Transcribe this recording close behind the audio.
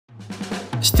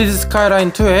시티즈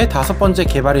스카이라인 2의 5번째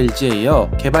개발 일지에 이어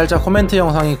개발자 코멘트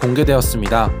영상이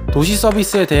공개되었습니다. 도시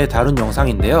서비스에 대해 다룬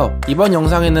영상인데요. 이번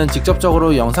영상에는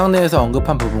직접적으로 영상 내에서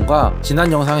언급한 부분과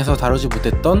지난 영상에서 다루지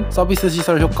못했던 서비스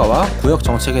시설 효과와 구역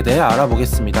정책에 대해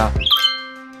알아보겠습니다.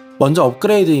 먼저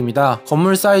업그레이드입니다.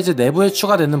 건물 사이즈 내부에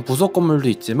추가되는 부속 건물도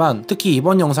있지만 특히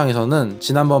이번 영상에서는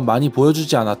지난번 많이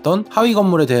보여주지 않았던 하위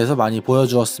건물에 대해서 많이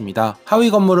보여주었습니다.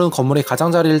 하위 건물은 건물의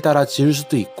가장자리를 따라 지을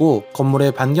수도 있고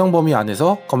건물의 반경 범위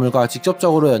안에서 건물과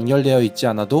직접적으로 연결되어 있지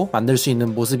않아도 만들 수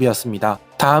있는 모습이었습니다.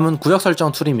 다음은 구역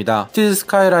설정 툴입니다. 시티즈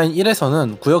스카이라인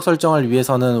 1에서는 구역 설정을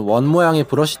위해서는 원 모양의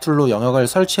브러쉬 툴로 영역을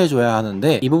설치해줘야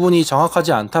하는데 이 부분이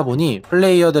정확하지 않다 보니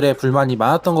플레이어들의 불만이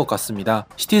많았던 것 같습니다.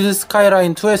 시티즈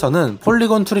스카이라인 2에서는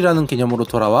폴리곤 툴이라는 개념으로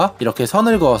돌아와 이렇게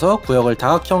선을 그어서 구역을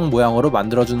다각형 모양으로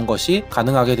만들어주는 것이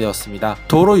가능하게 되었습니다.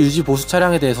 도로 유지 보수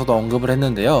차량에 대해서도 언급을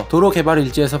했는데요. 도로 개발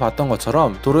일지에서 봤던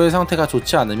것처럼 도로의 상태가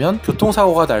좋지 않으면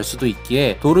교통사고가 날 수도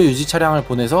있기에 도로 유지 차량을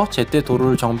보내서 제때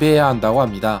도로를 정비해야 한다고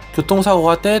합니다.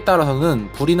 교통사고가 때에 따라서는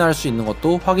불이 날 수 있는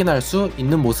것도 확인할 수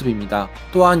있는 모습입니다.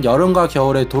 또한 여름과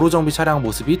겨울의 도로 정비 차량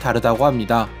모습이 다르다고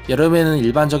합니다. 여름에는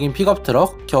일반적인 픽업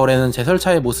트럭, 겨울에는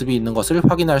제설차의 모습이 있는 것을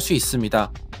확인할 수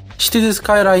있습니다. 시티즈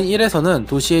스카이라인 1에서는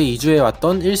도시에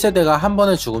이주해왔던 1세대가 한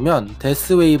번에 죽으면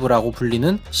데스웨이브라고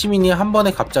불리는 시민이 한 번에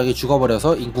갑자기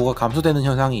죽어버려서 인구가 감소되는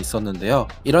현상이 있었는데요.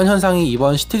 이런 현상이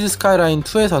이번 시티즈 스카이라인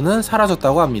 2에서는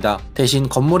사라졌다고 합니다. 대신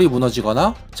건물이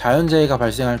무너지거나 자연재해가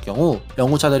발생할 경우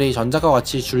영구차들이 전작과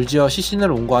같이 줄지어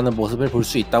시신을 운구하는 모습을 볼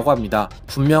수 있다고 합니다.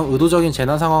 분명 의도적인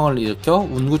재난 상황을 일으켜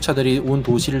운구차들이 온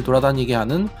도시를 돌아다니게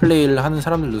하는 플레이를 하는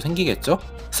사람들도 생기겠죠?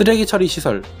 쓰레기 처리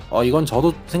시설, 이건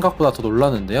저도 생각보다 더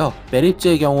놀랐는데요.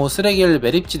 매립지의 경우 쓰레기를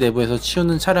매립지 내부에서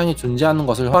치우는 차량이 존재하는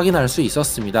것을 확인할 수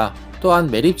있었습니다.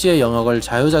 또한 매립지의 영역을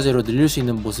자유자재로 늘릴 수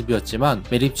있는 모습이었지만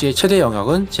매립지의 최대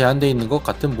영역은 제한되어 있는 것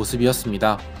같은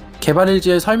모습이었습니다.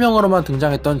 개발일지의 설명으로만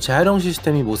등장했던 재활용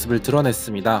시스템이 모습을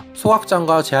드러냈습니다.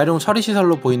 소각장과 재활용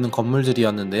처리시설로 보이는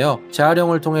건물들이었는데요.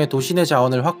 재활용을 통해 도시 내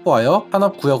자원을 확보하여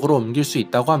산업구역으로 옮길 수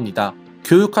있다고 합니다.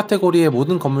 교육 카테고리의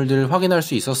모든 건물들을 확인할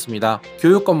수 있었습니다.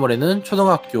 교육 건물에는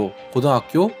초등학교,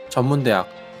 고등학교, 전문대학,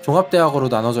 종합대학으로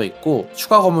나눠져 있고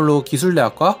추가 건물로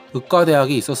기술대학과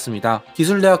의과대학이 있었습니다.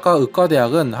 기술대학과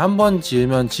의과대학은 한 번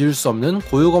지으면 지을 수 없는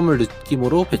고유 건물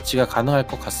느낌으로 배치가 가능할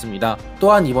것 같습니다.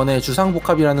 또한 이번에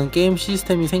주상복합이라는 게임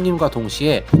시스템이 생김과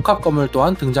동시에 복합 건물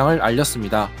또한 등장을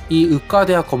알렸습니다. 이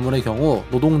의과대학 건물의 경우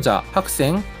노동자,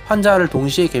 학생, 환자를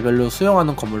동시에 개별로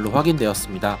수용하는 건물로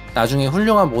확인되었습니다. 나중에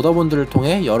훌륭한 모더분들을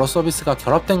통해 여러 서비스가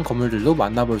결합된 건물들도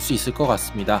만나볼 수 있을 것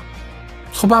같습니다.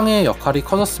 소방의 역할이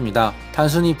커졌습니다.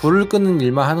 단순히 불을 끄는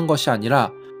일만 하는 것이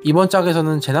아니라 이번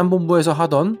짝에서는 재난본부에서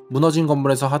하던 무너진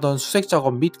건물에서 하던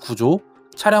수색작업 및 구조,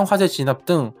 차량 화재 진압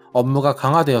등 업무가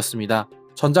강화되었습니다.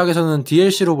 전작에서는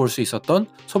DLC로 볼 수 있었던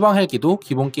소방 헬기도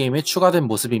기본 게임에 추가된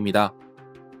모습입니다.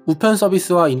 우편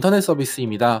서비스와 인터넷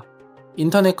서비스입니다.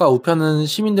 인터넷과 우편은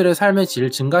시민들의 삶의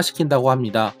질을 증가시킨다고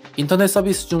합니다. 인터넷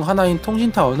서비스 중 하나인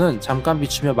통신타워는 잠깐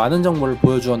비추며 많은 정보를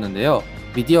보여주었는데요.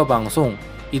 미디어 방송,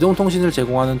 이동통신을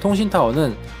제공하는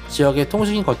통신타워는 지역의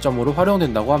통신 거점으로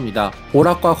활용된다고 합니다.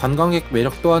 오락과 관광객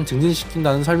매력 또한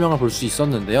증진시킨다는 설명을 볼 수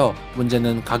있었는데요.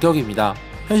 문제는 가격입니다.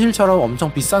 현실처럼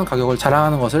엄청 비싼 가격을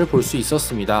자랑하는 것을 볼 수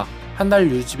있었습니다. 한 달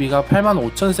유지비가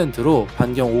 85,000센트로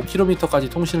반경 5km까지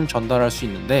통신을 전달할 수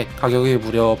있는데 가격이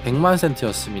무려 100만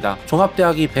센트였습니다.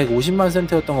 종합대학이 150만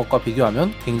센트였던 것과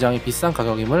비교하면 굉장히 비싼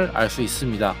가격임을 알 수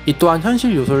있습니다. 이 또한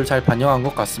현실 요소를 잘 반영한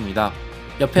것 같습니다.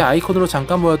 옆에 아이콘으로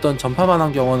잠깐 보였던 전파만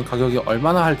환경은 가격이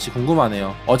얼마나 할지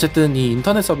궁금하네요. 어쨌든 이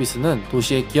인터넷 서비스는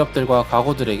도시의 기업들과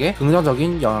가구들에게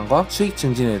긍정적인 영향과 수익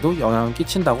증진에도 영향을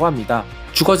끼친다고 합니다.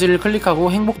 주거지를 클릭하고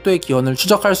행복도의 기원을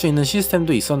추적할 수 있는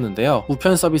시스템도 있었는데요.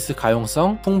 우편 서비스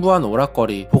가용성, 풍부한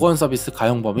오락거리, 보건 서비스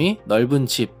가용 범위, 넓은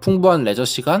집, 풍부한 레저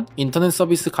시간, 인터넷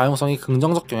서비스 가용성이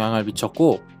긍정적 영향을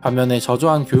미쳤고 반면에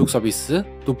저조한 교육 서비스,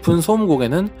 높은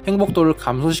소음곡에는 행복도를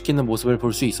감소시키는 모습을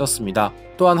볼 수 있었습니다.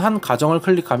 또한 한 가정을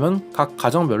클릭하면 각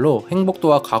가정별로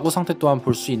행복도와 가구 상태 또한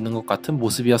볼 수 있는 것 같은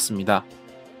모습이었습니다.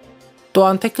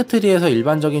 또한 테크트리에서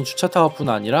일반적인 주차타워뿐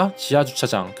아니라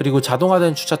지하주차장, 그리고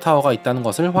자동화된 주차타워가 있다는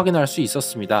것을 확인할 수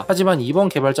있었습니다. 하지만 이번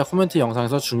개발자 코멘트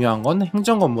영상에서 중요한 건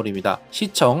행정건물입니다.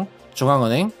 시청,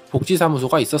 중앙은행,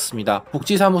 복지사무소가 있었습니다.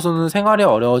 복지사무소는 생활에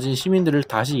어려워진 시민들을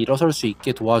다시 일어설 수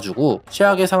있게 도와주고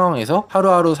최악의 상황에서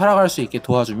하루하루 살아갈 수 있게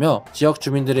도와주며 지역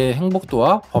주민들의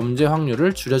행복도와 범죄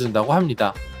확률을 줄여준다고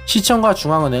합니다. 시청과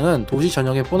중앙은행은 도시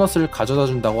전역의 보너스를 가져다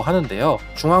준다고 하는데요.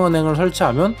 중앙은행을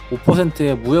설치하면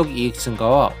 5%의 무역이익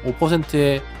증가와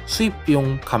 5%의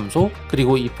수입비용 감소,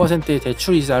 그리고 2%의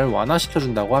대출이자를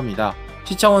완화시켜준다고 합니다.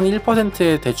 시청은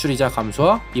 1%의 대출이자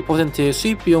감소와 2%의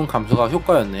수입 비용 감소가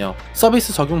효과였네요.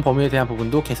 서비스 적용 범위에 대한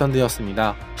부분도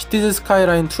개선되었습니다. 시티즈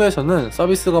스카이라인 2에서는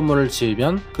서비스 건물을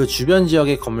지으면 그 주변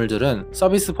지역의 건물들은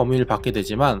서비스 범위를 받게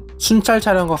되지만 순찰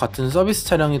차량과 같은 서비스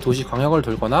차량이 도시 광역을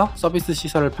돌거나 서비스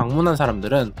시설을 방문한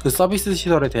사람들은 그 서비스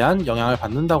시설에 대한 영향을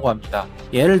받는다고 합니다.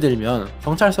 예를 들면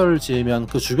경찰서를 지으면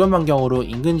그 주변 반경으로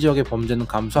인근 지역의 범죄는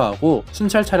감소하고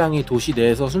순찰 차량이 도시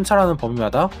내에서 순찰하는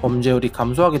범위마다 범죄율이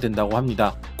감소하게 된다고 합니다.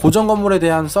 고정 건물에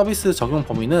대한 서비스 적용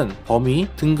범위는 범위,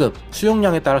 등급,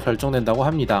 수용량에 따라 결정된다고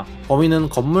합니다. 범위는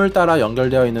건물 따라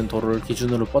연결되어 있는 도로를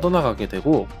기준으로 뻗어나가게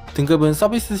되고, 등급은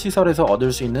서비스 시설에서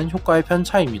얻을 수 있는 효과의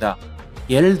편차입니다.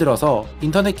 예를 들어서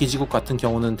인터넷 기지국 같은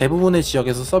경우는 대부분의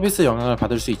지역에서 서비스 영향을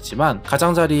받을 수 있지만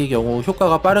가장자리의 경우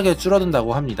효과가 빠르게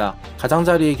줄어든다고 합니다.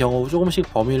 가장자리의 경우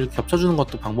조금씩 범위를 겹쳐주는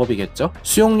것도 방법이겠죠?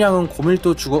 수용량은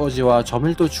고밀도 주거지와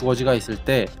저밀도 주거지가 있을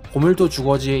때 고밀도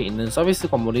주거지에 있는 서비스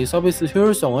건물이 서비스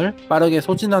효율성을 빠르게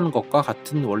소진하는 것과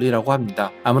같은 원리라고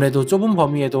합니다. 아무래도 좁은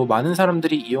범위에도 많은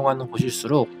사람들이 이용하는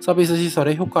곳일수록 서비스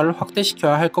시설의 효과를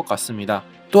확대시켜야 할 것 같습니다.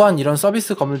 또한 이런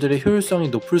서비스 건물들의 효율성이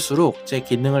높을수록 제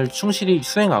기능을 충실히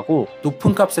수행하고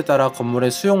높은 값에 따라 건물의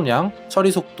수용량,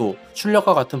 처리 속도,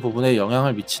 출력과 같은 부분에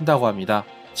영향을 미친다고 합니다.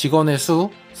 직원의 수,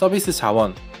 서비스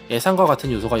자원, 예산과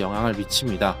같은 요소가 영향을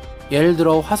미칩니다. 예를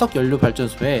들어 화석 연료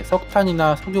발전소에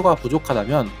석탄이나 석유가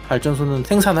부족하다면 발전소는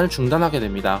생산을 중단하게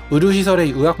됩니다. 의료시설에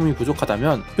의약품이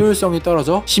부족하다면 효율성이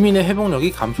떨어져 시민의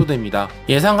회복력이 감소됩니다.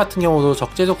 예산 같은 경우도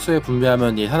적재적소에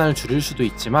분배하면 예산을 줄일 수도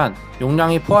있지만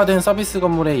용량이 포화된 서비스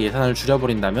건물의 예산을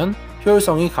줄여버린다면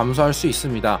효율성이 감소할 수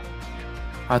있습니다.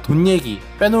 돈 얘기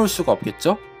빼놓을 수가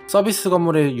없겠죠? 서비스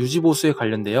건물의 유지보수에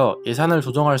관련되어 예산을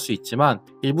조정할 수 있지만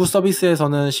일부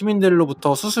서비스에서는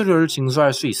시민들로부터 수수료를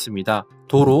징수할 수 있습니다.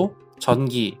 도로,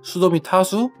 전기, 수도 및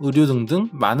하수, 의료 등등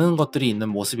많은 것들이 있는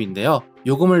모습인데요.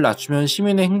 요금을 낮추면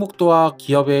시민의 행복도와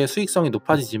기업의 수익성이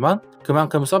높아지지만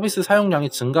그만큼 서비스 사용량이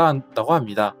증가한다고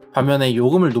합니다. 반면에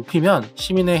요금을 높이면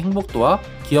시민의 행복도와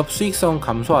기업 수익성은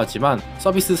감소하지만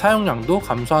서비스 사용량도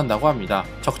감소한다고 합니다.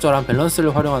 적절한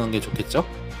밸런스를 활용하는 게 좋겠죠?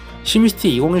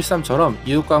 심시티 2013처럼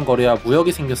이웃 간 거래와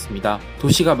무역이 생겼습니다.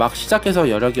 도시가 막 시작해서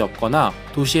여력이 없거나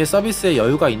도시의 서비스에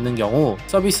여유가 있는 경우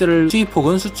서비스를 수입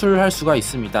혹은 수출할 수가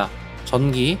있습니다.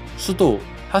 전기, 수도,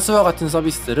 하수와 같은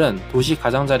서비스들은 도시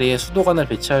가장자리에 수도관을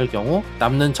배치할 경우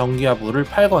남는 전기와 물을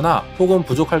팔거나 혹은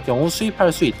부족할 경우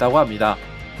수입할 수 있다고 합니다.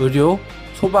 의료,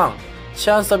 소방,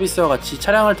 치안 서비스와 같이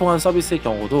차량을 통한 서비스의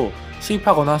경우도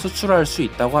수입하거나 수출할 수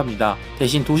있다고 합니다.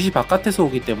 대신 도시 바깥에서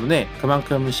오기 때문에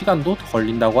그만큼 시간도 더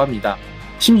걸린다고 합니다.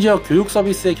 심지어 교육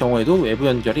서비스의 경우에도 외부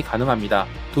연결이 가능합니다.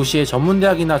 도시에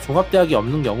전문대학이나 종합대학이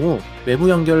없는 경우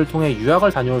외부 연결을 통해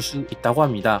유학을 다녀올 수 있다고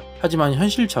합니다. 하지만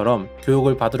현실처럼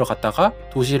교육을 받으러 갔다가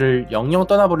도시를 영영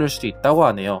떠나버릴 수도 있다고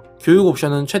하네요. 교육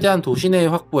옵션은 최대한 도시 내에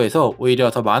확보해서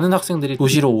오히려 더 많은 학생들이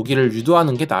도시로 오기를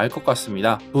유도하는 게 나을 것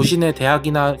같습니다. 도시 내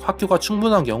대학이나 학교가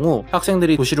충분한 경우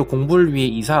학생들이 도시로 공부를 위해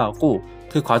이사하고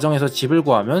그 과정에서 집을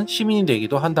구하면 시민이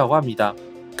되기도 한다고 합니다.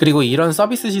 그리고 이런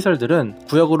서비스 시설들은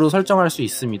구역으로 설정할 수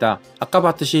있습니다. 아까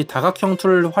봤듯이 다각형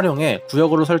툴을 활용해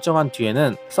구역으로 설정한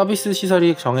뒤에는 서비스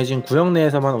시설이 정해진 구역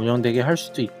내에서만 운영되게 할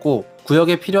수도 있고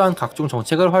구역에 필요한 각종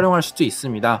정책을 활용할 수도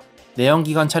있습니다.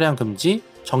 내연기관 차량 금지,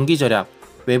 전기 절약,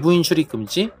 외부인 출입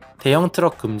금지, 대형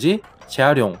트럭 금지,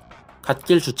 재활용,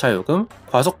 갓길 주차 요금,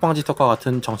 과속 방지턱과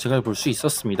같은 정책을 볼 수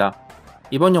있었습니다.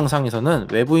 이번 영상에서는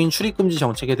외부인 출입 금지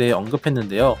정책에 대해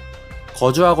언급했는데요.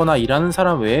 거주하거나 일하는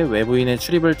사람 외에 외부인의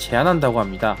출입을 제한한다고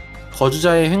합니다.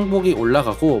 거주자의 행복이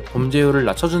올라가고 범죄율을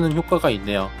낮춰주는 효과가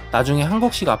있네요. 나중에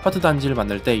한국식 아파트 단지를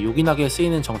만들 때 요긴하게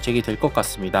쓰이는 정책이 될 것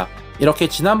같습니다. 이렇게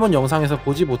지난번 영상에서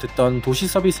보지 못했던 도시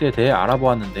서비스에 대해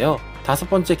알아보았는데요.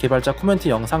 5번째 개발자 코멘트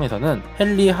영상에서는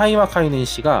헨리 하이마카이넨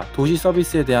씨가 도시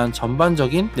서비스에 대한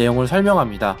전반적인 내용을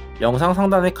설명합니다. 영상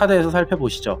상단의 카드에서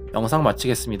살펴보시죠. 영상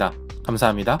마치겠습니다.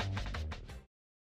 감사합니다.